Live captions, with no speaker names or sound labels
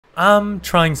I'm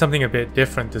trying something a bit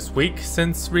different this week,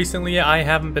 since recently I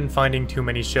haven't been finding too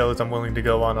many shows I'm willing to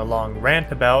go on a long rant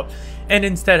about, and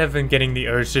instead have been getting the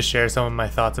urge to share some of my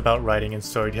thoughts about writing and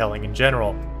storytelling in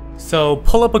general. So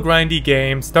pull up a grindy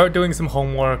game, start doing some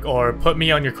homework, or put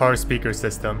me on your car speaker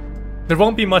system. There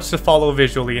won't be much to follow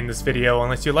visually in this video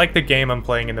unless you like the game I'm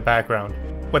playing in the background.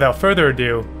 Without further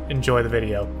ado, enjoy the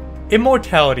video.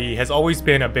 Immortality has always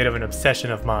been a bit of an obsession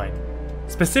of mine.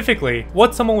 Specifically,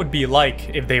 what someone would be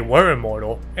like if they were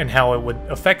immortal, and how it would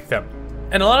affect them.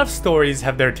 And a lot of stories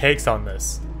have their takes on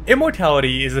this.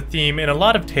 Immortality is a theme in a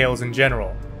lot of tales in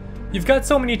general. You've got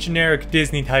so many generic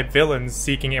Disney-type villains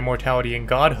seeking immortality and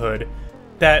godhood,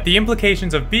 that the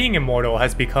implications of being immortal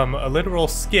has become a literal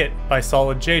skit by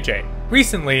Solid JJ.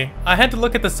 Recently, I had to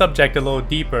look at the subject a little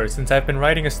deeper since I've been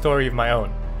writing a story of my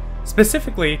own.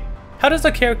 Specifically, how does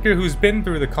a character who's been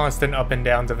through the constant up and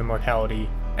downs of immortality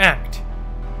act?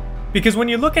 Because when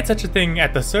you look at such a thing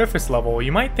at the surface level,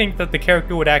 you might think that the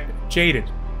character would act jaded,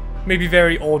 maybe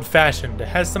very old-fashioned,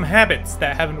 has some habits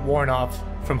that haven't worn off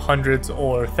from hundreds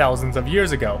or thousands of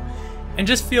years ago, and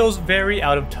just feels very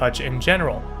out of touch in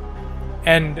general.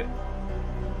 And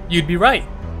you'd be right,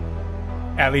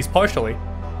 at least partially.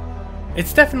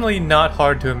 It's definitely not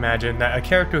hard to imagine that a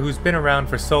character who's been around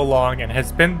for so long and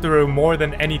has been through more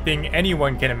than anything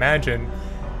anyone can imagine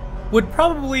would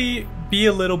probably be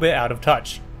a little bit out of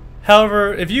touch.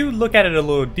 However, if you look at it a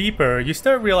little deeper, you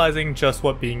start realizing just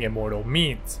what being immortal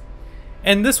means.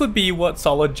 And this would be what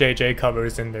Solid JJ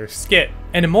covers in their skit.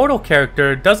 An immortal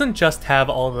character doesn't just have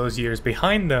all those years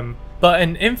behind them, but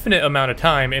an infinite amount of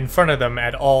time in front of them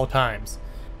at all times.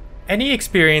 Any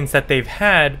experience that they've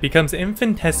had becomes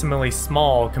infinitesimally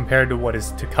small compared to what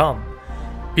is to come,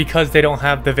 because they don't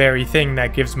have the very thing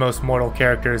that gives most mortal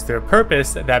characters their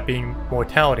purpose, that being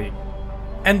mortality.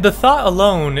 And the thought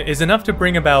alone is enough to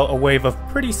bring about a wave of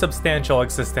pretty substantial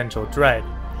existential dread.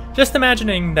 Just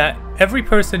imagining that every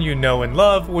person you know and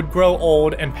love would grow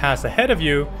old and pass ahead of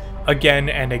you, again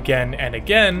and again and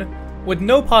again, with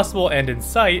no possible end in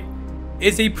sight,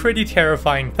 is a pretty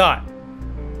terrifying thought.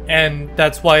 And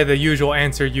that's why the usual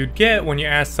answer you'd get when you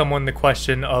ask someone the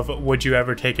question of would you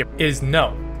ever take it is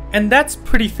no. And that's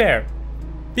pretty fair.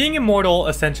 Being immortal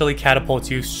essentially catapults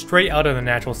you straight out of the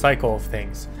natural cycle of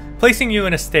things, placing you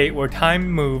in a state where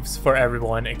time moves for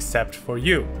everyone except for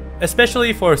you.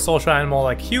 Especially for a social animal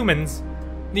like humans,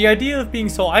 the idea of being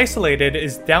so isolated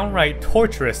is downright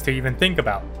torturous to even think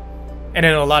about. And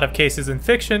in a lot of cases in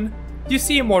fiction, you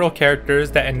see immortal characters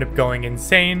that end up going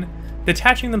insane,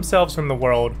 detaching themselves from the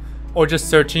world, or just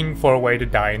searching for a way to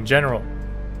die in general.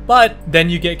 But then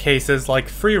you get cases like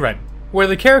Freerun, where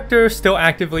the character still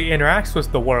actively interacts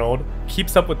with the world,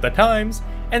 keeps up with the times,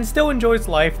 and still enjoys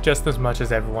life just as much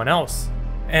as everyone else.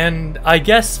 And I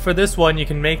guess for this one you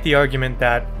can make the argument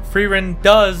that Freerun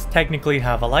does technically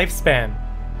have a lifespan.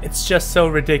 It's just so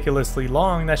ridiculously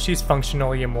long that she's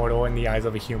functionally immortal in the eyes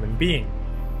of a human being.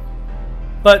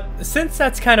 But since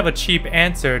that's kind of a cheap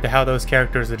answer to how those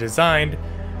characters are designed,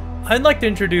 I'd like to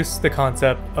introduce the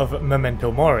concept of memento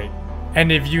mori.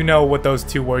 And if you know what those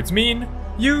two words mean,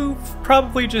 you've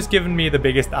probably just given me the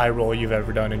biggest eye roll you've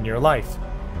ever done in your life.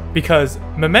 Because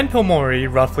memento mori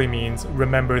roughly means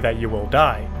remember that you will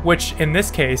die, which in this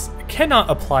case cannot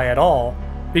apply at all,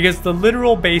 because the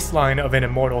literal baseline of an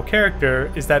immortal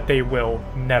character is that they will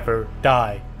never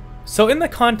die. So in the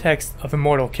context of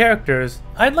immortal characters,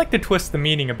 I'd like to twist the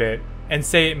meaning a bit and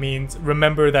say it means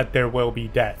remember that there will be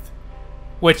death.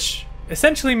 Which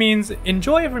essentially means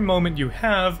enjoy every moment you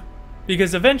have,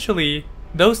 because eventually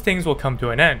those things will come to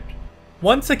an end.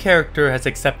 Once a character has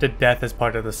accepted death as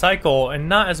part of the cycle, and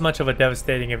not as much of a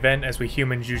devastating event as we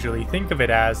humans usually think of it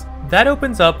as, that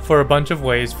opens up for a bunch of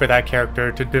ways for that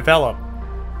character to develop.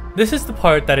 This is the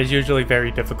part that is usually very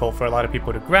difficult for a lot of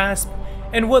people to grasp,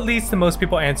 and what leads to most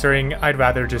people answering, I'd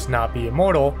rather just not be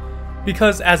immortal,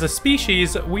 because as a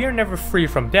species, we are never free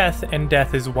from death, and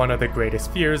death is one of the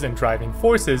greatest fears and driving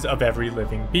forces of every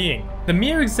living being. The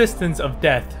mere existence of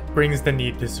death brings the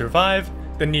need to survive,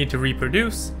 the need to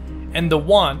reproduce, and the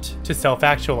want to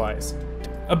self-actualize.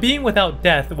 A being without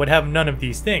death would have none of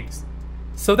these things.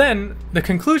 So then, the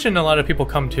conclusion a lot of people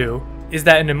come to is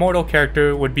that an immortal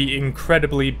character would be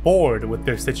incredibly bored with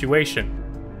their situation.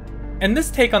 And this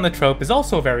take on the trope is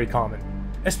also very common,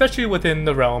 especially within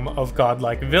the realm of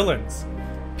godlike villains.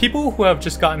 People who have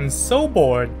just gotten so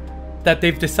bored that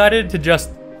they've decided to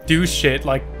just do shit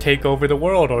like take over the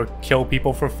world or kill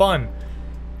people for fun.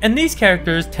 And these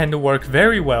characters tend to work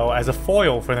very well as a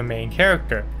foil for the main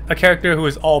character, a character who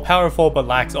is all-powerful but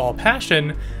lacks all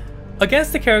passion,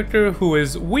 against a character who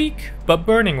is weak but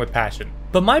burning with passion.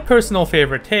 But my personal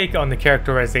favorite take on the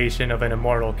characterization of an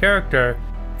immortal character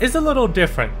is a little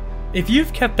different. If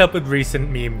you've kept up with recent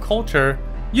meme culture,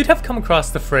 you'd have come across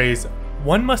the phrase,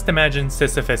 "One must imagine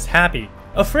Sisyphus happy,"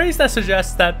 a phrase that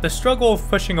suggests that the struggle of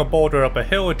pushing a boulder up a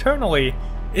hill eternally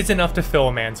is enough to fill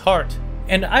a man's heart.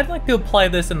 And I'd like to apply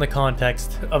this in the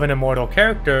context of an immortal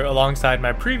character alongside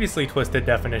my previously twisted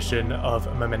definition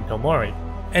of memento mori.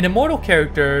 An immortal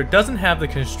character doesn't have the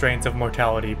constraints of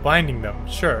mortality binding them,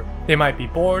 sure. They might be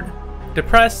bored,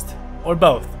 depressed, or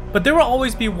both, but there will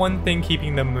always be one thing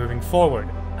keeping them moving forward.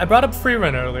 I brought up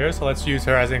Frieren earlier, so let's use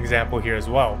her as an example here as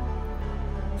well.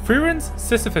 Frieren's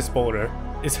Sisyphus boulder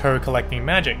is her collecting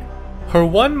magic. Her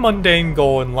one mundane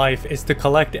goal in life is to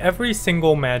collect every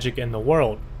single magic in the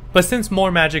world. But since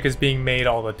more magic is being made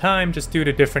all the time just due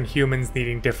to different humans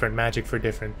needing different magic for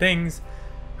different things,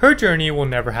 her journey will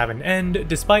never have an end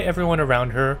despite everyone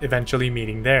around her eventually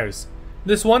meeting theirs.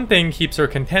 This one thing keeps her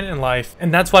content in life,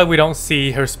 and that's why we don't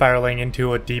see her spiraling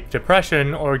into a deep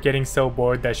depression or getting so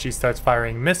bored that she starts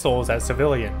firing missiles at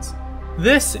civilians.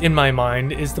 This, in my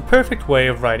mind, is the perfect way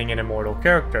of writing an immortal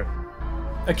character.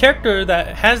 A character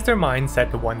that has their mind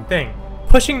set to one thing,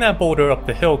 pushing that boulder up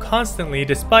the hill constantly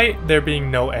despite there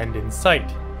being no end in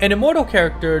sight. An immortal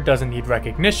character doesn't need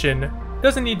recognition,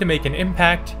 doesn't need to make an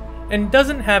impact, and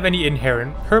doesn't have any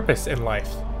inherent purpose in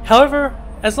life. However,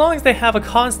 as long as they have a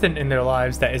constant in their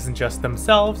lives that isn't just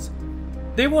themselves,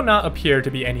 they will not appear to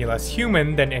be any less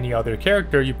human than any other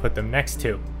character you put them next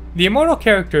to. The immortal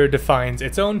character defines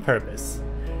its own purpose,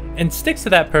 and sticks to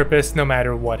that purpose no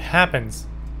matter what happens.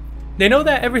 They know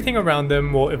that everything around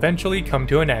them will eventually come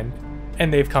to an end,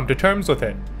 and they've come to terms with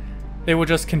it. They will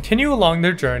just continue along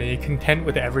their journey content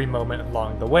with every moment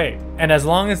along the way, and as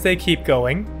long as they keep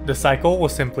going, the cycle will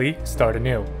simply start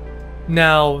anew.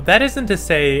 Now, that isn't to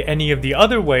say any of the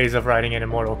other ways of writing an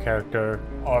immortal character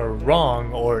are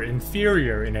wrong or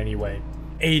inferior in any way.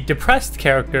 A depressed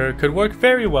character could work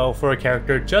very well for a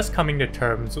character just coming to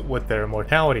terms with their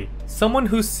immortality. Someone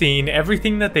who's seen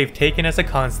everything that they've taken as a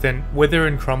constant wither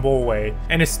and crumble away,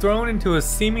 and is thrown into a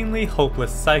seemingly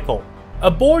hopeless cycle. A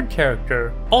bored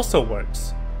character also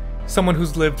works. Someone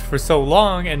who's lived for so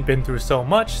long and been through so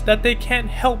much that they can't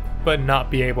help but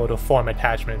not be able to form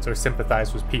attachments or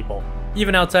sympathize with people.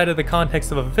 Even outside of the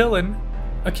context of a villain,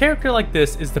 a character like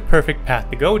this is the perfect path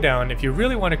to go down if you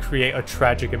really want to create a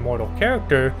tragic immortal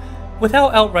character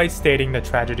without outright stating the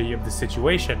tragedy of the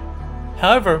situation.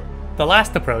 However, the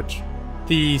last approach,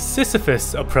 the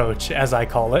Sisyphus approach as I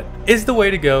call it, is the way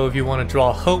to go if you want to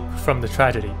draw hope from the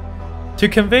tragedy. To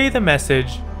convey the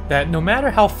message that no matter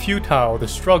how futile the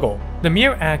struggle, the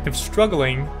mere act of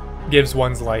struggling gives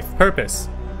one's life purpose.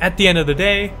 At the end of the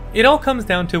day, it all comes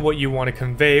down to what you want to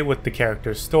convey with the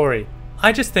character's story.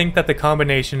 I just think that the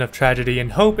combination of tragedy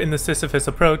and hope in the Sisyphus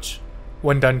approach,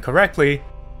 when done correctly,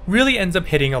 really ends up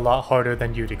hitting a lot harder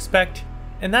than you'd expect,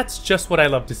 and that's just what I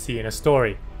love to see in a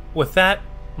story. With that,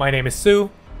 my name is Sue.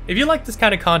 If you like this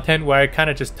kind of content where I kind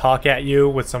of just talk at you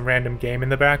with some random game in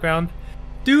the background,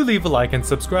 do leave a like and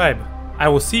subscribe. I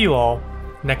will see you all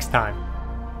next time.